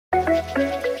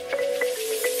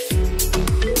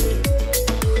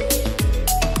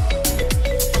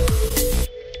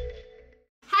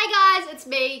It's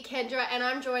me, Kendra, and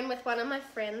I'm joined with one of my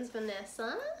friends,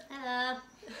 Vanessa. Hello.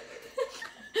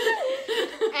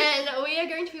 And we are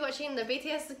going to be watching the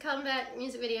BTS comeback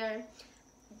music video,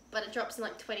 but it drops in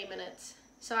like 20 minutes.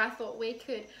 So I thought we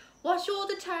could watch all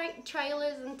the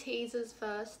trailers and teasers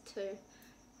first to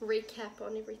recap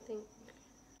on everything,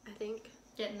 I think.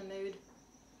 Get in the mood.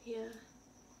 Yeah.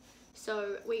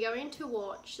 So we're going to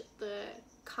watch the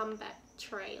comeback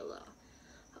trailer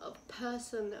of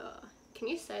Persona. Can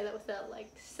you say that without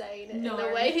like saying it in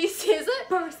the way he says it?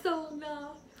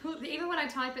 Persona. Even when I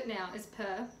type it now, it's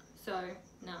per. So,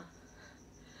 no.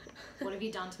 What have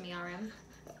you done to me, RM?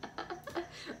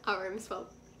 RM's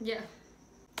fault. Yeah.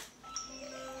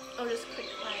 I'll just click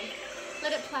play.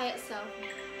 Let it play itself.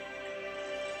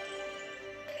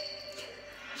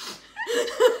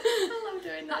 I love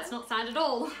doing that. That's not sad at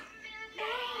all.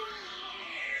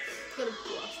 Gotta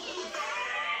blast it.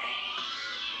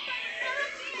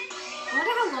 I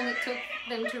wonder how long it took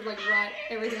them to like write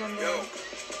everything on the...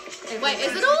 Wait,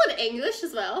 is it all in English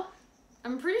as well?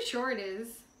 I'm pretty sure it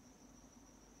is.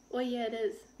 Well, yeah, it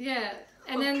is. Yeah,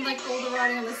 and then like all the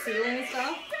writing on the ceiling and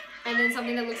stuff, and then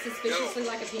something that looks suspiciously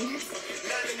like a penis.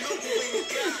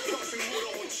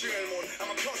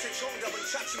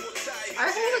 I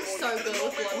reckon it looks so good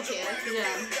with blonde hair.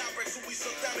 Yeah.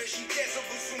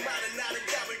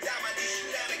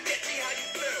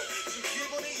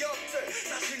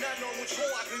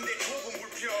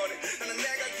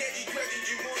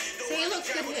 So he looks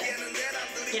good here.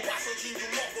 Yeah.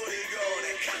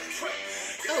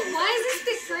 Oh, why is this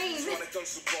big green?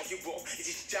 Because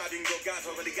he's a dragon.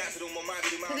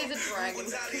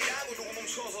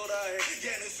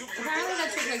 Apparently that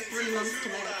took like 3 months to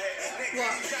make.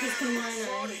 What? His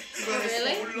kimono.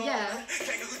 Really? Yeah.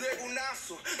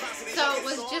 So it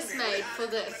was just made for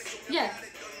this? Yeah.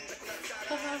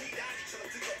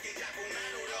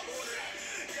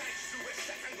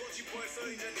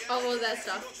 Oh, all that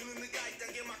stuff.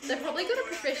 They probably got a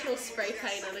professional spray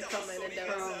painter to come in and do it.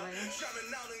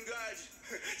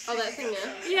 Oh, that thing,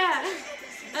 yeah? Yeah.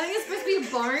 I think it's supposed to be a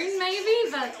bone, maybe,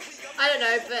 but... I don't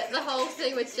know, but the whole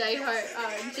thing with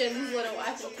J-Hope, Jin's little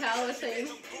Eiffel Tower thing.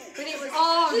 When it was...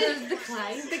 Oh, the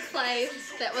clay. The clay.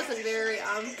 That wasn't very,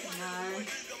 No.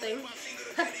 thing.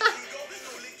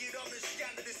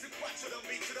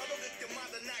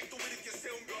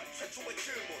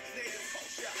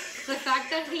 The fact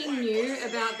that he knew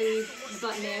about the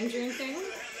But Namjoon thing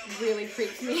really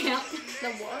freaked me out.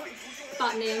 The what?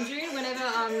 But Namjoon, whenever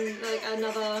like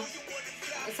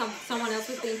someone else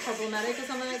was being problematic or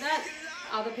something like that,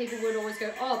 other people would always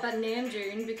go, oh, but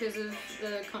Namjoon, because of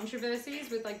the controversies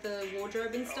with like the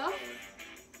wardrobe and stuff.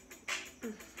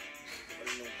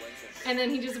 And then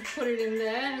he just put it in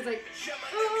there and it's like,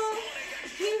 oh,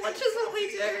 he watches what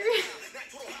we do.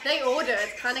 They all do,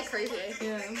 it's kind of creepy.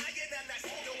 Yeah.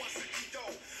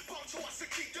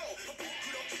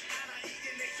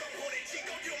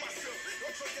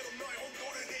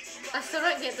 I still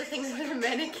don't get the thing with the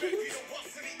mannequins.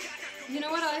 You know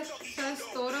what I first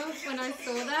thought of when I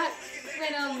saw that?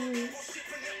 When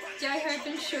J-Hope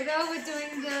and Sugar were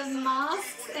doing the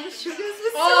masks and Sugar's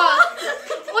was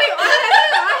Wait, I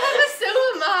have a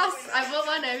silver mask. I bought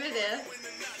one over there.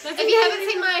 If you haven't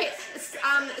seen my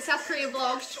South Korea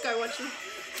vlogs, go watch them.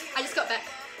 I just got back.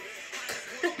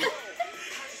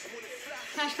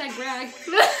 Hashtag brag.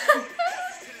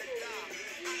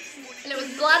 And it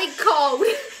was bloody cold.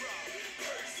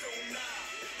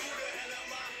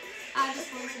 I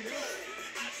just want to do it.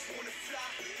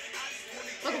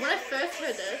 Look, when I first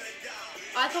heard this,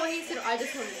 I thought he said, I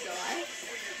just want to die.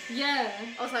 Yeah.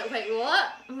 I was like, wait,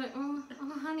 what? I'm like, oh,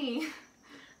 honey.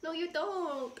 No, you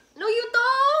don't. No, you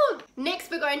don't.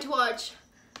 Next, we're going to watch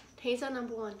teaser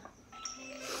number 1.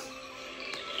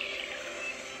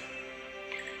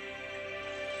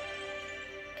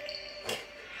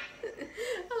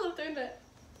 I love doing that.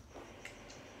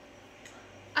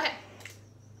 Okay.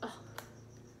 Oh.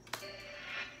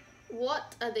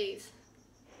 What are these?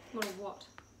 What? What?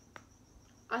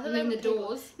 I thought You they mean were the people.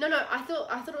 doors? No, I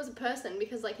thought it was a person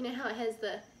because, like, you know how it has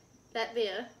that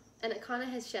there, and it kind of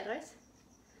has shadows.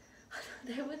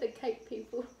 They were the cake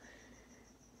people.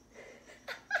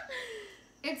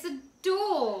 It's a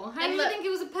door. How do you think it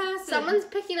was a person? Someone's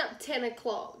picking up 10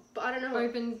 o'clock, but I don't know.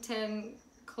 Open 10,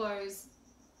 close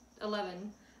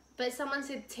 11. But someone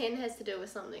said 10 has to do with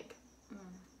something.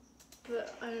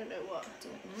 But I don't know what.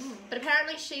 Don't know. But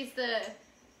apparently she's the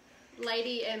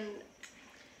lady in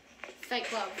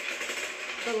Fake Love.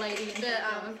 The lady in The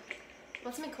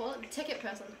what's it called? The ticket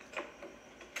person.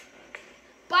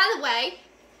 By the way,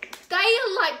 they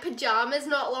are like pajamas,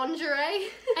 not lingerie.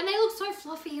 And they look so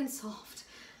fluffy and soft.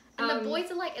 And the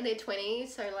boys are like in their 20s,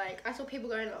 so like I saw people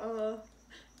going, oh,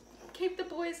 keep the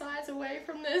boys' eyes away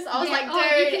from this. I was like,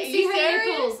 dude, you can see her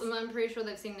nipples. I'm pretty sure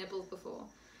they've seen nipples before.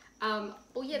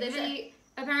 Well, yeah,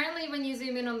 apparently when you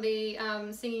zoom in on the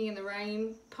Singing in the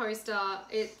Rain poster,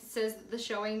 it says the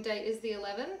showing date is the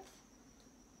 11th.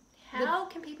 How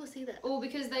can people see that? Well,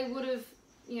 because they would have,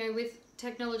 you know, with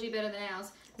technology better than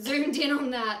ours, zoomed in on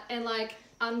that and like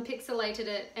unpixelated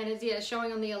it, and it's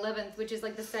showing on the 11th, which is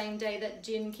like the same day that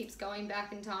Jin keeps going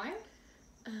back in time.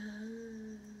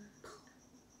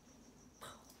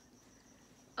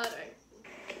 I don't.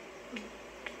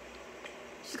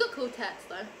 She's got cool tats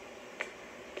though.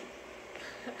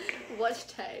 Watch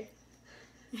Tay.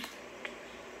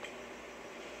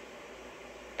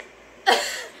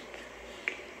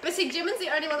 But see, Jimin's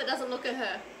the only one that doesn't look at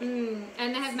her. And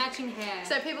they have matching hair.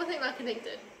 So people think they're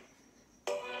connected.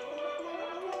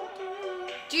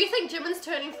 Do you think Jimin's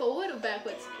turning forward or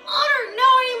backwards? I don't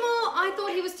know anymore. I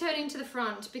thought he was turning to the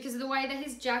front because of the way that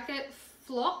his jacket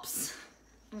flops.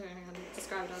 I don't know how to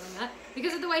describe it other than that.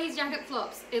 Because of the way his jacket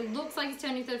flops, it looks like he's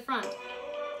turning to the front.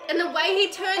 And the way he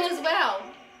turns as well.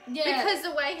 Yeah. Because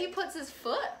the way he puts his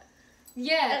foot.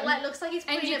 Yeah. It like looks like he's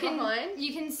putting it behind.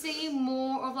 You can see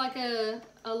more of like a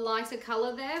lighter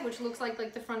colour there, which looks like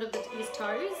the front of his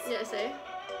toes. Yeah, see?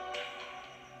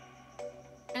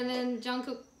 And then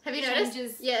Jungkook have you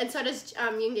noticed? Yeah, and so does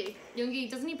Yoongi. Yoongi,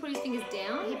 doesn't he put his fingers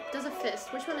down? He does a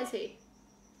fist. Which one is he?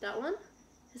 That one?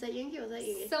 Is that Yoongi or is that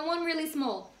Yoongi? Someone really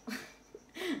small. But see,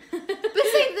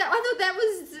 I thought that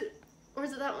was... Or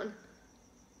is it that one?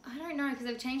 I don't know, because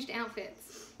they've changed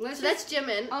outfits. So that's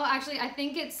Jimin. Oh, actually, I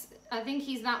think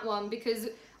he's that one, because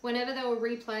whenever they were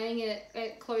replaying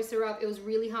it closer up, it was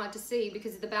really hard to see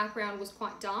because the background was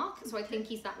quite dark. So I think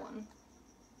he's that one.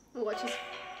 We'll watch his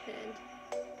hand.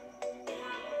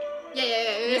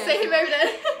 Yeah. See, he moved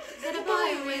it. Is a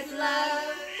boy with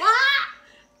love?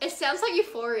 It sounds like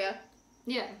Euphoria.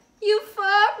 Yeah.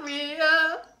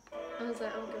 Euphoria. I was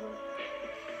like, oh god.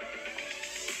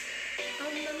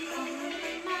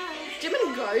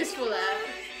 Jimin goes for that.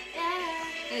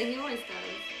 Yeah, he always does.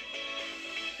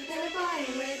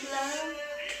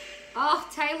 Oh,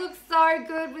 Tay looks so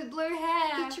good with blue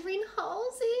hair. Featuring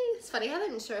Halsey. It's funny how they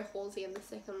didn't show Halsey in the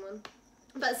second one.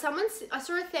 But I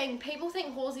saw a thing, people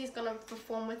think Halsey's gonna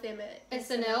perform with them at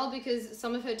SNL because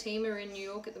some of her team are in New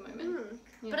York at the moment.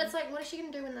 Yeah. But it's like, what is she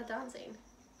gonna do when they're dancing?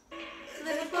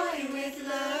 Little boy with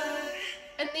love.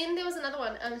 And then there was another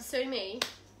one, Sumi.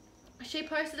 She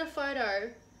posted a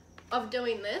photo of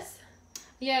doing this.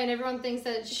 Yeah, and everyone thinks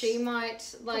that she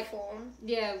might like perform.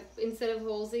 Yeah, instead of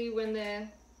Halsey when they're.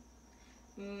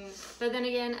 But then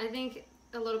again, I think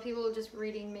a lot of people are just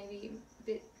reading maybe a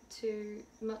bit too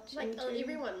much. Like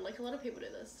everyone, like a lot of people do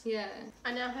this. Yeah.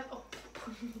 I now have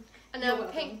a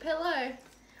pink pillow.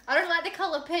 I don't like the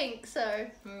colour pink, so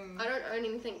I don't own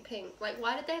anything pink. Like,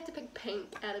 why did they have to pick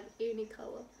pink out of any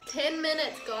colour? 10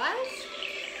 minutes, guys.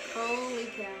 Holy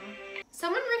cow.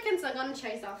 Someone reckons they're gonna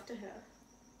chase after her.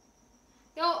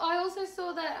 Yo, I also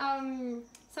saw that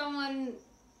someone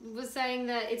was saying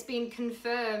that it's been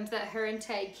confirmed that her and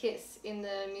Tay kiss in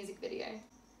the music video.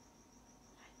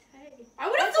 I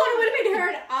would have thought it would have been her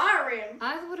and RM.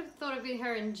 I would have thought it'd be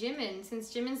her and Jimin,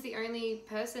 since Jimin's the only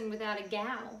person without a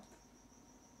gal.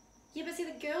 Yeah, but see,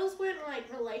 the girls weren't like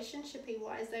relationshipy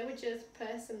wise; they were just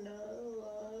personal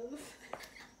love.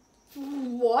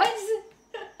 What?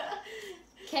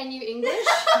 Can you English?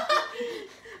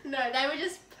 No, they were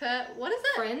just what is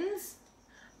it? Friends?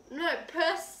 No,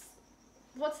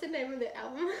 what's the name of the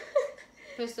album?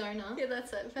 Persona. Yeah,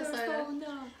 that's it.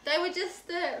 Persona. They were just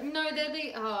No, they're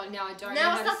the. Oh no, I don't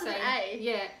now know how to say. A.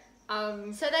 Yeah.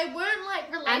 So they weren't like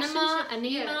relationship. Anima.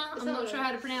 Yeah, I'm not sure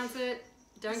how to pronounce it.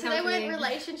 Don't so they weren't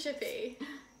relationshipy.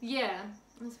 Yeah,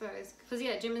 I suppose. Because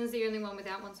yeah, Jimin's the only one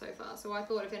without one so far. So I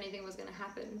thought if anything was going to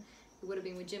happen, it would have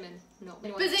been with Jimin, not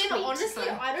anyone. But then honestly,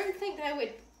 I don't think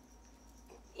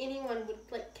anyone would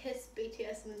like kiss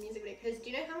BTS in the music video. Because do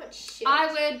you know how much shit?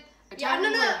 I would. Yeah, no.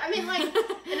 I mean, like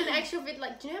in an actual video,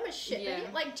 like, do you know how much shit? Yeah.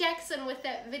 Like Jackson with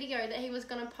that video that he was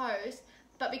gonna post,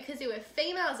 but because there were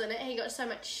females in it, he got so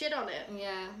much shit on it.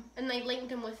 Yeah. And they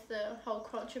linked him with the whole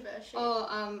controversy.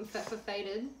 Oh, for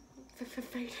Faded. For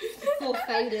Faded. For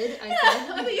Faded, I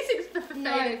said. I think you said for Faded.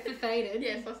 No, for Faded.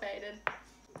 Yeah, for Faded.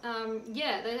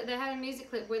 Yeah, they had a music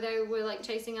clip where they were like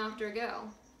chasing after a girl.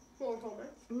 War Hormones.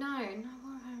 No,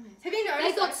 War Hormones. Have you noticed?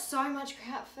 They got so much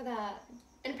crap for that.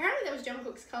 And apparently that was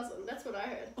Jungkook's cousin. That's what I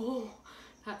heard. Oh,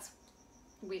 that's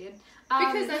weird.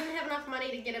 Because they didn't have enough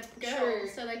money to get a girl, True.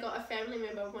 so they got a family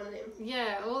member of one of them.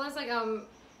 Yeah, well, that's like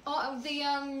Oh,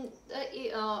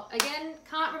 again,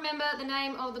 can't remember the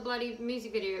name of the bloody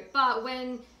music video, but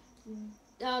when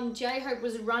J-Hope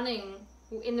was running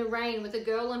in the rain with a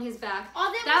girl on his back,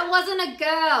 that wasn't a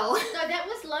girl. No, that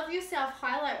was Love Yourself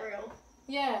highlight reel.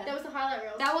 Yeah. That was the highlight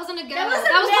reel. That wasn't a girl. That was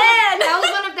a man. That was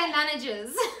one of their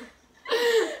managers.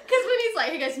 Because when he's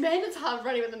like, he goes, man, it's hard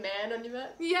running with a man on your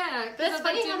back. Yeah. But it's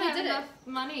funny how they did enough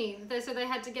money, so they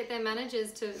had to get their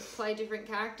managers to play different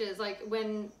characters. Like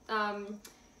when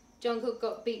Jungkook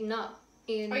got beaten up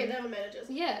in... Oh yeah, they were managers.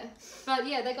 Yeah. But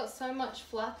yeah, they got so much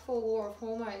flack for War of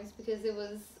Hormones because it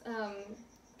was...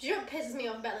 Do you know what pisses me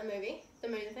off about the movie? The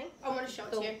movie thing? I want to show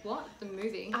it to you. What? The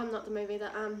movie? Not the movie,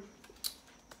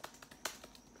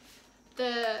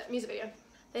 the music video.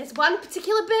 There's one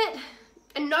particular bit,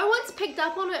 and no one's picked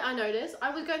up on it, I noticed.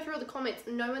 I was going through all the comments,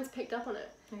 and no one's picked up on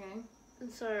it. Okay. And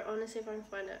so, I want to see if I can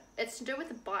find it. It's to do with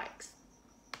the bikes.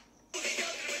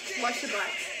 Watch the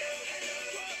bikes.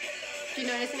 Do you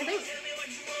notice anything?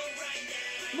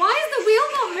 Why is the wheel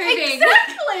not moving?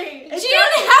 Exactly!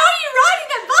 Jin, how are you riding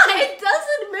that bike? It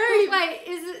doesn't move! Wait,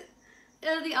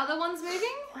 are the other ones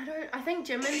moving? I think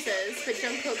Jimin's is, but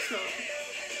Jungkook's not.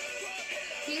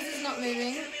 His is not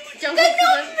moving. They're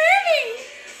not moving!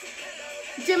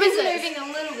 Jimin's is moving a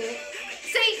little bit.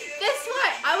 See, that's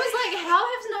why I was like, how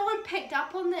has no one picked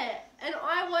up on that? And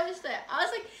I watched that. I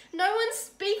was like, no one's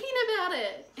speaking about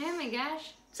it. Oh my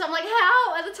gosh. So I'm like,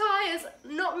 how are the tires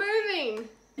not moving?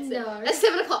 No. It's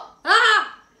 7 o'clock.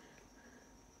 Ah!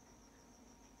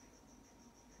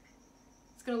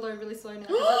 It's gonna load really slow now.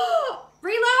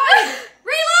 Reload!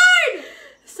 Reload!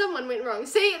 Someone went wrong.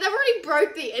 See, they've already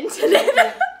broke the internet.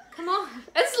 Yeah. Come on.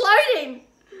 It's loading.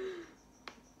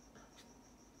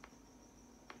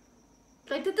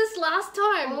 They did this last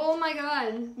time. Oh my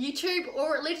god. YouTube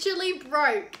literally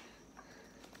broke.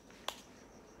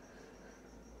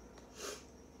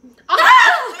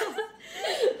 Oh!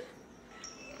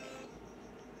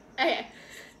 Okay.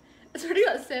 It's already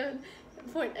got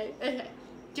 7.8. Okay.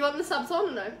 Do you want the subs on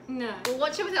or no? No. We'll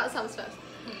watch it without subs first.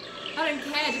 I don't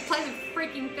care, just play the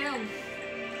freaking film.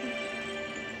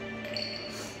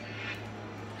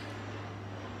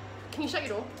 Can you shut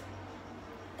your door?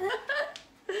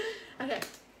 Okay.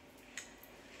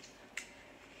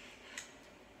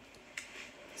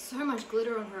 So much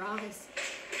glitter on her eyes.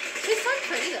 She's so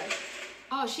pretty though.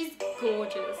 Oh, she's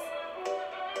gorgeous.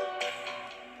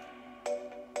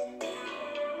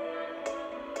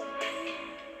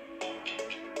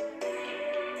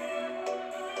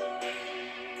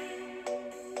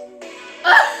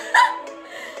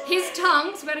 His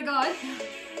tongue, swear to God.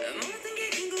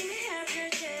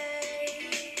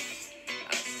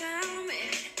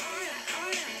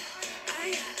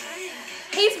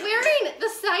 He's wearing the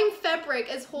same fabric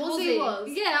as Halsey was.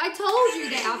 Yeah, I told you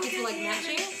their outfits were like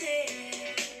matching.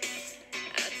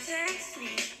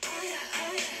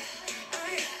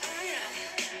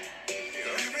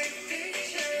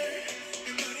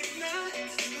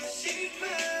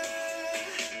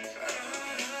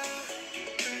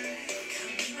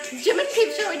 Jimin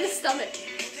keeps showing his stomach.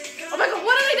 Oh my god,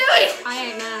 what are they doing? I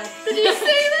ain't mad. Did you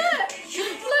see that?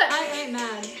 Look. I ain't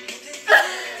mad.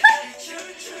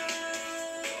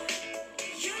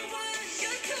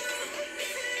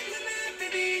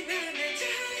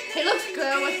 He looks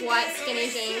good with white skinny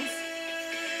jeans.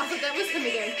 I thought that was him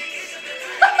again.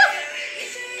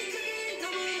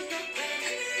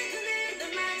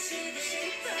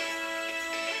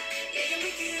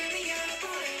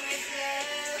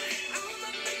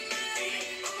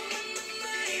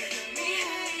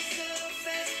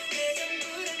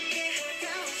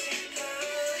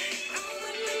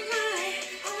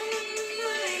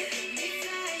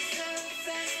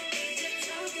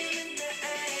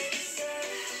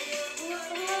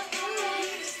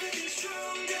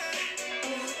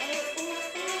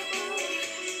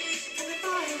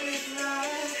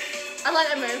 I like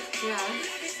that move. Yeah.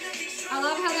 I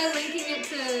love how they're linking it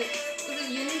to, was it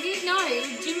Yoongi? No,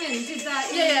 Jimin did that.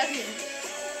 Yeah.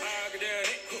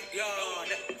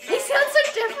 He sounds so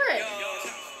different.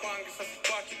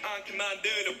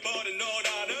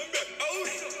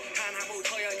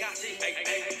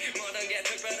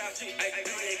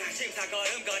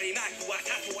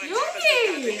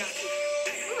 Yoongi!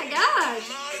 Oh my gosh.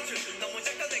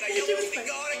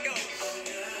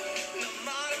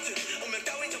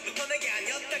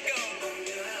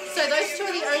 So those two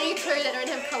are the only two that don't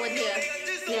have coloured hair.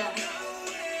 Yeah.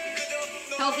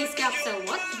 Healthy scalp, so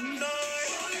what?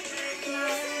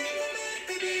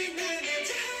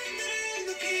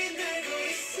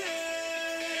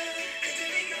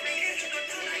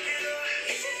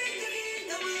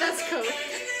 That's cool.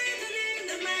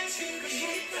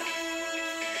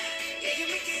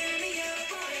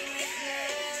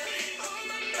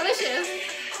 there she is.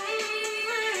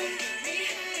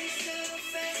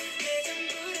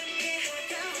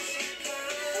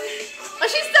 Oh,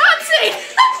 she's dancing!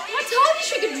 I told you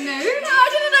she could move. I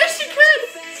didn't know she could.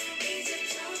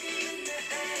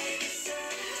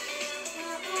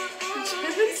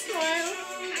 German smile.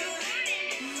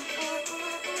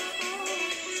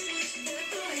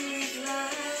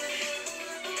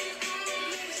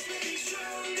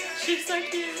 She's so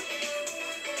cute.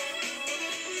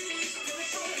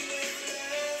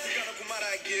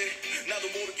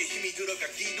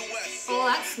 Oh,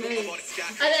 that's smooth. And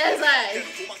there's like,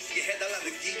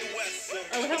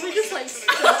 oh, how we just like.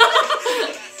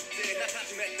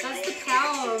 That's the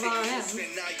power of RM.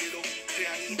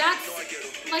 That's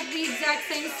like the exact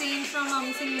same scene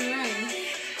from Singing in the Rain.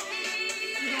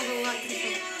 With all the lights and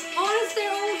stuff. Oh, it's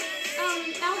their old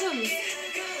albums.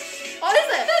 What is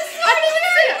it? I didn't even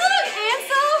see it. Look,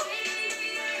 answer.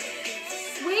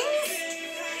 Wings.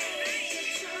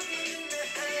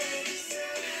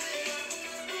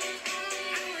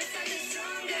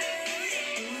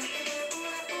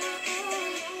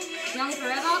 Young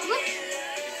Forever. Look.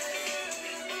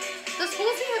 Does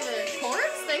Halsey have a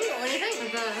chorus thing or anything? A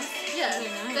verse. Yeah. I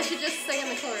don't know. They should just sing in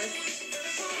the chorus.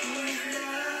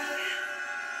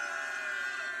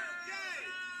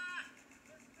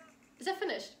 Is that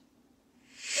finished?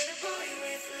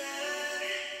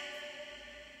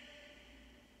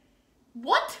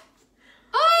 What?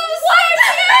 Oh, so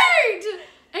cute!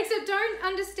 Except don't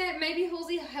understand, maybe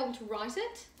Halsey helped write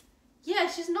it? Yeah,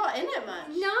 she's not in it much.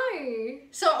 No.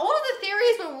 So all of the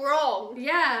theories were wrong.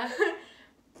 Yeah.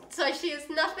 So she has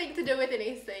nothing to do with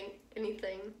anything.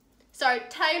 So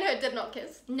Tay and her did not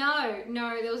kiss. No,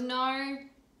 there was no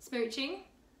smooching.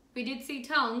 We did see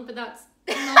tongue, but that's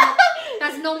normal.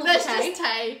 That's normal That's for Tay. just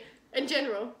Tay in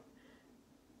general.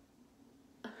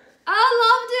 I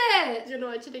loved it! Do you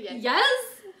want to watch it again? Yes?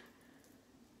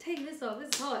 Take this off,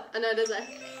 it's hot. I know, does it?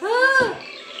 Ah.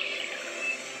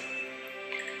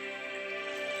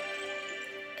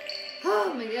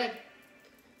 Oh my god.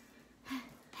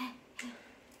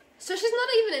 So she's not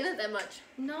even in it that much.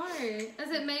 No.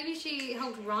 Is it maybe she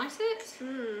helped write it?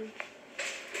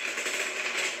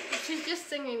 She's just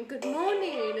singing good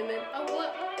morning and then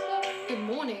Good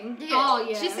morning. Yeah. Oh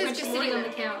yeah. She says when she's good sitting on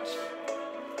morning. the couch.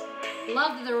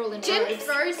 Love that they're all in Jin robes.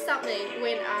 throws something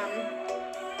when not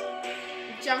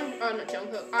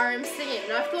Jungkook, RM singing,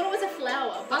 and I thought it was a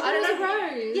flower, but I don't know. It was a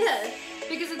rose. Yeah.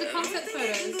 Because of the concept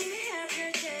photos.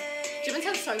 Jimin's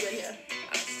sounds so good here.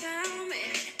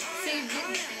 See,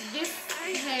 this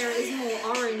hair is more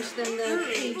orange than the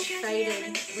peach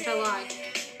faded, which I like.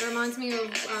 It reminds me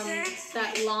of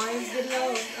that live video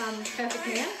of Perfect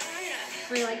Hair,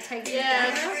 where he like takes the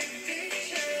camera.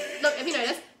 Look, if you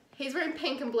notice, he's wearing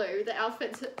pink and blue. The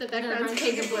outfit's, the background's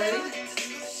pink and blue.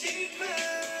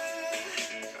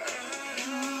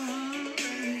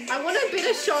 I want a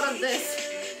better shot of this.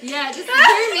 Yeah, just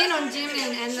zoom in on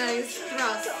Jimin and those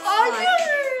thrusts.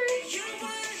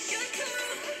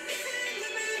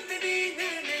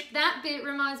 That bit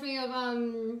reminds me of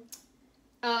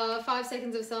 5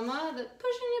 Seconds of Summer. The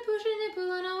pushing you,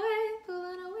 pulling away.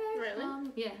 Really?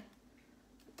 Yeah.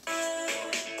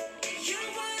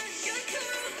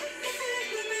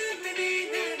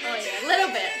 Oh yeah, a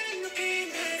little bit.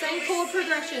 Same chord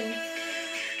progression.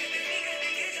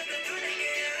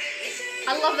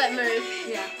 I love that move.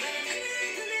 Yeah.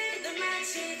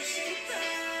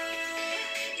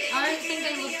 I don't think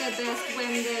they look their best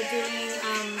when they're doing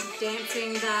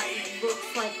dancing that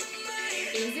looks like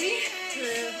easy.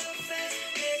 Yeah.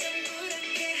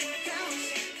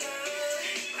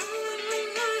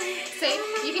 See,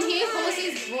 you can hear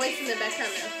Halsey's voice in the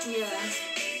background now. Yeah.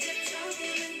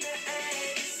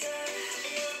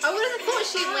 I would have thought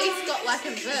she at least got like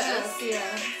a verse.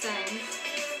 Yeah, same.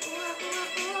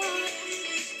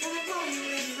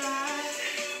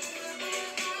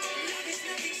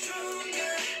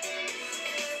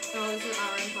 Oh, this is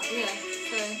RM part. Yeah,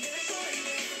 so.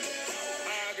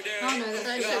 Oh no, that's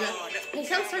No good. sugar. He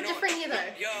sounds so different here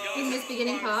though. In this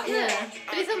beginning part, yeah.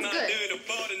 But he sounds good.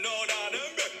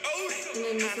 And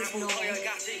then this is normal.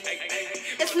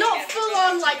 It's not full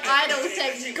on like idol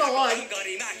thing, go on.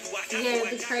 Yeah,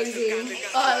 the crazy.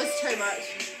 Oh, it was too much.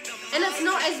 And it's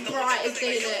not as bright as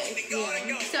D&D.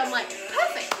 Yeah. So I'm like,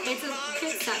 perfect. It's a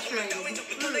bit saturated.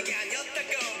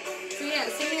 So yeah,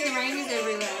 Singing in the Rain is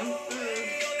everywhere.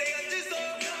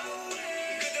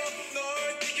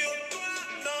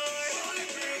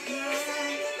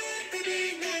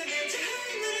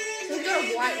 He's got a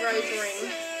white rose ring.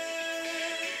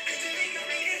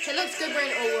 It looks good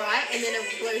wearing all white and then a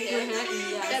blue hair.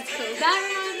 Yeah. That's cool. That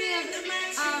reminds me of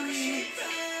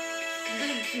the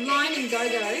Line and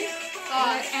Go-Go.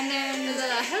 Oh, and then is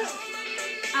it a hit?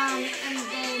 and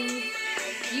then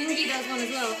Yoongi does one as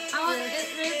well. Oh,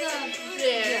 there's a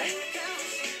Yeah.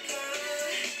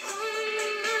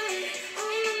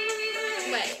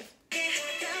 Wait.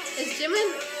 Is Jimin?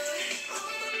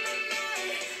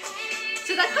 So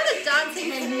they're kind of dancing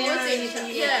They're towards mirroring each other. each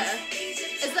other, Yeah.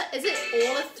 Is it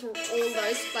all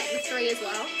those, like the three as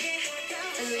well?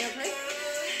 And the other three?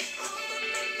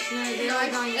 No, they're all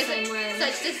going the same way. So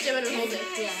it's just Jimin and Halsey.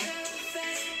 Yeah.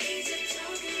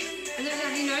 And then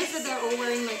have you noticed that they're all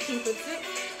wearing like pink lipstick?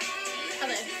 Are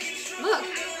they? Look,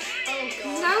 Oh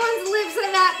god. no one's lips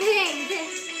are that pink.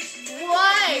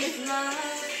 Why?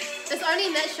 It's only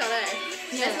in that shot, eh?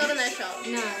 Yeah. It's not in that shot.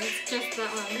 No, it's just that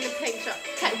one. In the pink shot.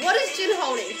 Okay, what is Jin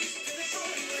holding?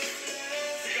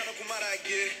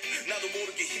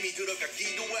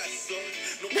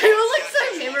 They all look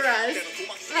so memorized.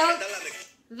 Well,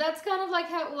 that's kind of like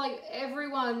how like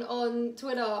everyone on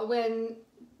Twitter when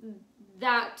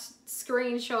that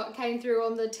screenshot came through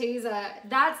on the teaser.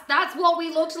 That's what we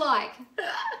looked like.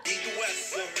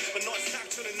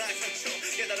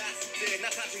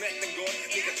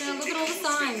 Now look at all the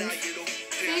signs.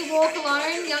 See, Walk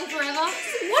Alone, Young Forever.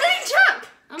 What did he chuck?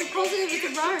 I'm positive it's a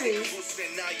rose.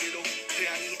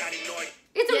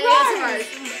 It's a Yeah, rose.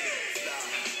 it's a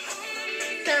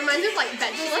rose. That reminds me of like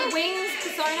Bachelor. Wings,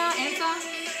 Persona, Answer.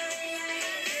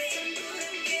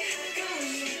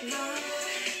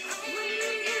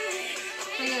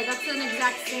 Oh yeah, that's an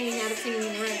exact scene out of Singing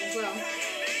in the Rain as well.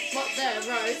 What, the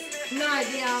rose? No,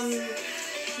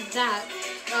 that.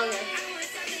 Oh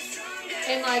yeah.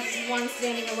 And like one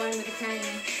standing alone with a cane.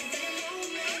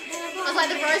 I was like,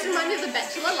 the rose reminded me of the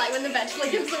Bachelor, like when the Bachelor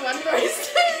gives the one rose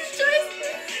to his choice.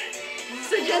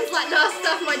 So Jen's like, nah,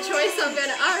 stuff my choice, I'm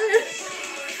gonna own.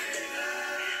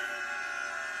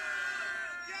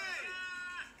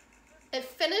 It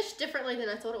finished differently than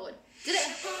I thought it would.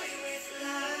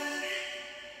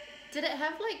 Did it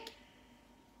have like...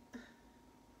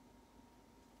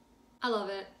 I love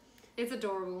it. It's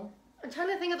adorable. I'm trying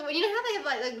to think of the... You know how they have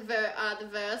like the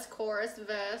verse, chorus, and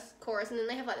then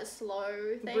they have like the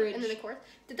slow thing? Bridge. And then the chorus.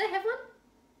 Did they have one?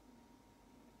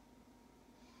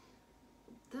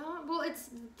 Well, it's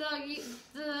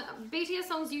the BTS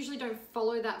songs usually don't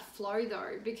follow that flow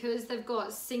though because they've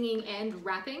got singing and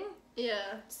rapping.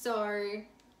 Yeah. So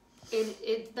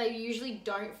they usually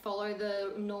don't follow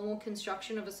the normal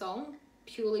construction of a song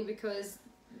purely because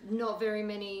not very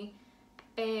many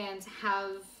bands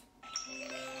have.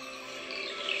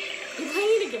 You're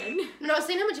playing it again. No, I've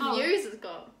seen how much views it's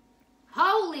got.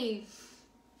 Holy!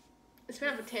 It's been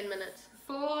up for 10 minutes.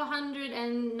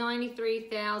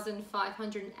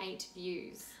 493,508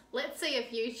 views. Let's see if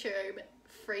YouTube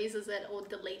freezes it or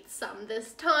deletes some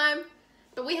this time.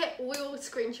 But we were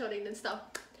screenshotting and stuff.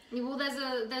 Well, there's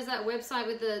that website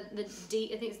with the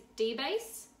D, I think it's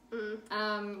D-Base,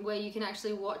 where you can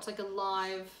actually watch like a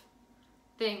live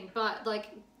thing. But like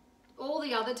all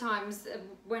the other times,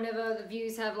 whenever the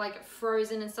views have like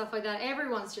frozen and stuff like that,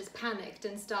 everyone's just panicked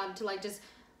and started to like just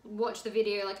watch the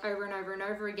video like over and over and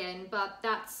over again. But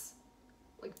that's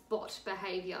like bot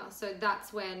behavior. So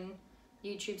that's when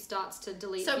YouTube starts to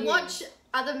delete So views. watch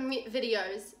other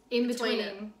videos in between between.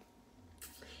 it.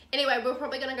 Anyway, we're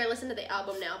probably going to go listen to the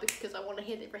album now because I want to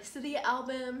hear the rest of the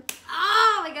album.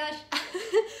 Oh my gosh.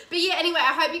 But yeah, anyway,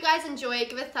 I hope you guys enjoy.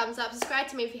 Give it a thumbs up. Subscribe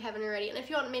to me if you haven't already. And if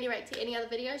you want me to react to any other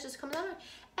videos, just comment down below.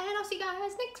 And I'll see you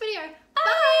guys next video.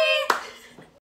 Bye!